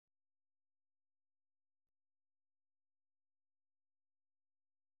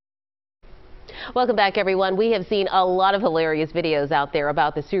Welcome back, everyone. We have seen a lot of hilarious videos out there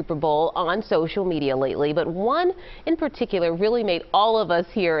about the Super Bowl on social media lately, but one in particular really made all of us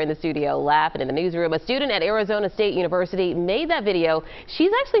here in the studio laugh and in the newsroom. A student at Arizona State University made that video.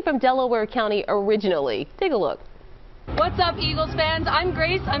 She's actually from Delaware County originally. Take a look. What's up, Eagles fans? I'm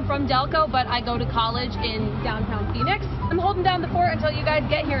Grace. I'm from Delco, but I go to college in downtown Phoenix. I'm holding down the fort until you guys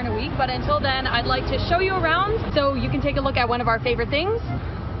get here in a week, but until then, I'd like to show you around so you can take a look at one of our favorite things,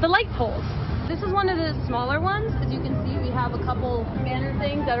 the light poles. This is one of the smaller ones. As you can see, we have a couple banner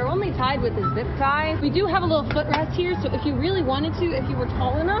things that are only tied with a zip tie. We do have a little footrest here, so if you really wanted to, if you were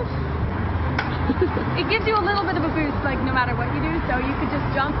tall enough, it gives you a little bit of a boost, like no matter what you do, so you could just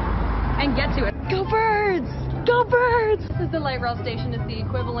jump and get to it. Go birds! Go birds! This is the light rail station. It's the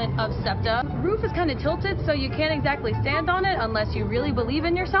equivalent of SEPTA. The roof is kind of tilted, so you can't exactly stand on it unless you really believe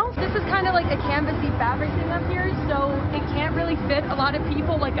in yourself. This is kind of like a canvasy fabric thing up here, so it can't really fit a lot of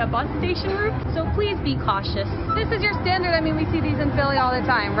people like a bus station roof, so please be cautious. This is your standard. I mean, we see these in Philly all the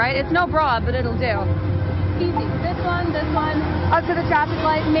time, right? It's no bra, but it'll do. Easy. This one, up to the traffic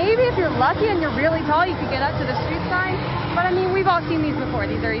light. Maybe if you're lucky and you're really tall, you could get up to the street sign. But I mean, we've all seen these before.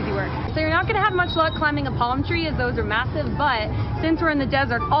 These are easy work. So you're not going to have much luck climbing a palm tree, as those are massive, but since we're in the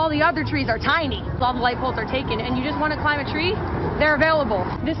desert, all the other trees are tiny. All the light poles are taken, and you just want to climb a tree, they're available.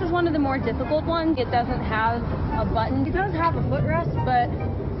 This is one of the more difficult ones. It doesn't have a button. It does have a footrest, but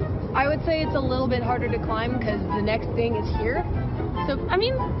I would say it's a little bit harder to climb because the next thing is here. So, I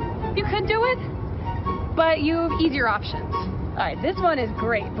mean, you could do it, but you have easier options. Alright, this one is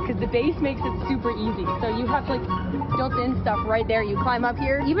great because the base makes it super easy. So you have like built-in stuff right there. You climb up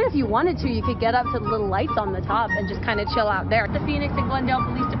here. Even if you wanted to, you could get up to the little lights on the top and just kind of chill out there. The Phoenix and Glendale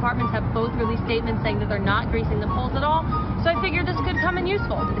police departments have both released statements saying that they're not greasing the poles at all. So I figured this could come in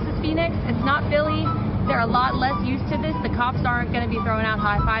useful. This is Phoenix. It's not Philly. They're a lot less used to this. The cops aren't going to be throwing out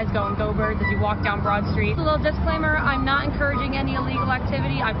high fives going go birds as you walk down Broad Street. A little disclaimer, I'm not encouraging any illegal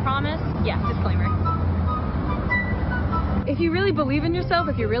activity, I promise. Yeah, disclaimer. If you really believe in yourself,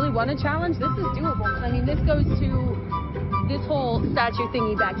 if you really want a challenge, this is doable. I mean, this goes to this whole statue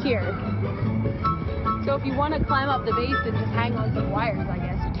thingy back here. So if you want to climb up the base and just hang on some wires, I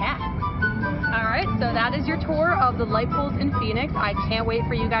guess you can. All right, so that is your tour of the light poles in Phoenix. I can't wait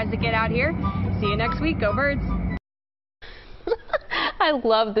for you guys to get out here. See you next week. Go birds. I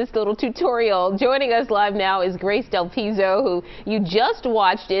love this little tutorial. Joining us live now is Grace Del Pizzo, who you just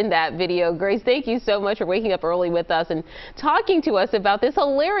watched in that video. Grace, thank you so much for waking up early with us and talking to us about this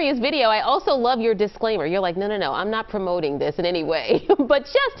hilarious video. I also love your disclaimer. You're like, no, I'm not promoting this in any way, but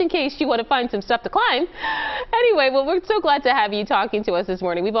just in case you want to find some stuff to climb. Anyway, well, we're so glad to have you talking to us this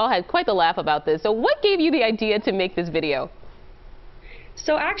morning. We've all had quite the laugh about this. So what gave you the idea to make this video?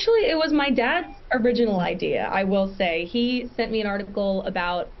 So actually, it was my dad's original idea, I will say. He sent me an article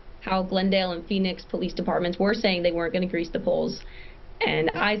about how Glendale and Phoenix police departments were saying they weren't going to grease the poles. And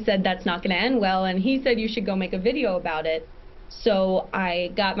I said that's not going to end well, and he said you should go make a video about it. So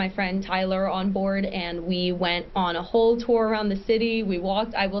I got my friend Tyler on board, and we went on a whole tour around the city. We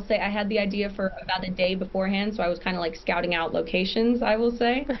walked. I will say I had the idea for about a day beforehand, so I was kind of like scouting out locations, I will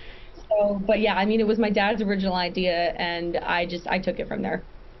say. But yeah, I mean, it was my dad's original idea, and I took it from there.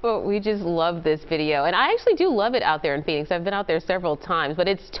 Well, we just love this video, and I actually do love it out there in Phoenix. I've been out there several times, but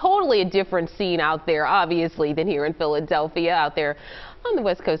it's totally a different scene out there, obviously, than here in Philadelphia, out there on the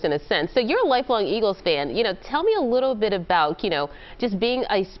West Coast in a sense. So you're a lifelong Eagles fan. You know, tell me a little bit about, just being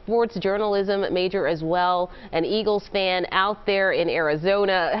a sports journalism major as well, an Eagles fan out there in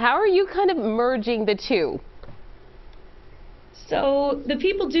Arizona. How are you kind of merging the two? So the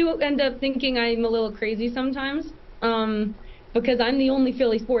people do end up thinking I'm a little crazy sometimes, because I'm the only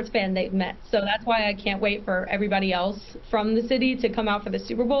Philly sports fan they've met. So that's why I can't wait for everybody else from the city to come out for the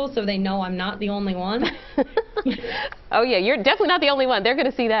Super Bowl so they know I'm not the only one. Oh yeah, you're definitely not the only one. They're going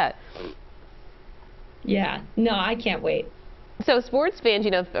to see that. Yeah, no, I can't wait. So sports fans,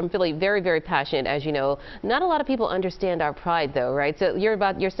 from Philly, very, very passionate, as you know. Not a lot of people understand our pride, though, right? So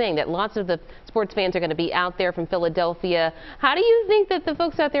you're saying that lots of the sports fans are going to be out there from Philadelphia. How do you think that the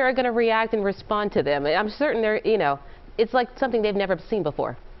folks out there are going to react and respond to them? I'm certain they're, it's like something they've never seen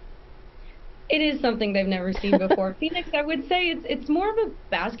before. It is something they've never seen before. Phoenix, I would say it's more of a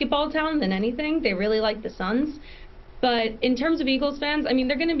basketball town than anything. They really like the Suns. But in terms of Eagles fans, I mean,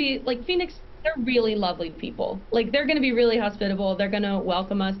 they're going to be, like, Phoenix, they're really lovely people. Like, they're going to be really hospitable. They're going to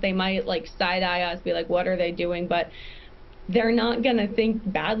welcome us. They might, like, side-eye us, be like, what are they doing? But they're not going to think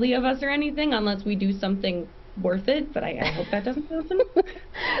badly of us or anything unless we do something worth it. But I hope that doesn't happen.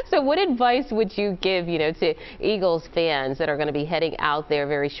 So what advice would you give, to Eagles fans that are going to be heading out there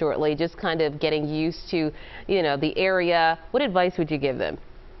very shortly, just kind of getting used to, the area? What advice would you give them?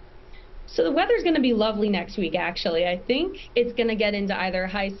 So the weather's going to be lovely next week, actually. I think it's going to get into either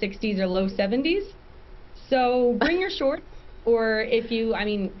high 60s or low 70s. So bring your shorts, or if you, I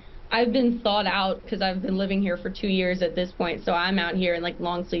mean, I've been thawed out because I've been living here for 2 years at this point, so I'm out here in like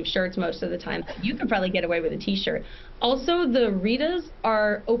long sleeve shirts most of the time. You could probably get away with a t-shirt. Also, the Ritas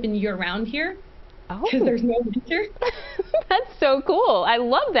are open year round here because there's no winter. That's so cool. I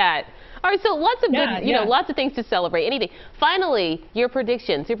love that. All right, so lots of good, you know, lots of things to celebrate. Anything. Finally, your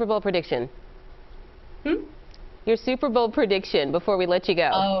prediction, Super Bowl prediction. Your Super Bowl prediction before we let you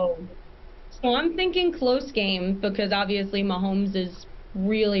go. Oh, so I'm thinking close game because obviously Mahomes is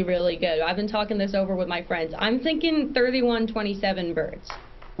really, really good. I've been talking this over with my friends. I'm thinking 31-27 Birds.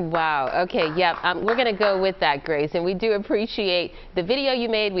 Wow. Okay. Yep. We're going to go with that, Grace. And we do appreciate the video you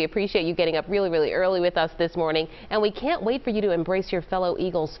made. We appreciate you getting up really, really early with us this morning. And we can't wait for you to embrace your fellow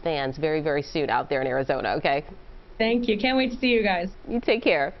Eagles fans very, very soon out there in Arizona. Okay. Thank you. Can't wait to see you guys. You take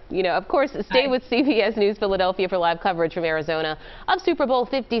care. You know, of course, stay with CBS News Philadelphia for live coverage from Arizona of Super Bowl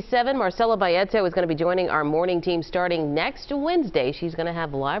 57. Marcela Bayeto is going to be joining our morning team starting next Wednesday. She's going to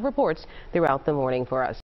have live reports throughout the morning for us.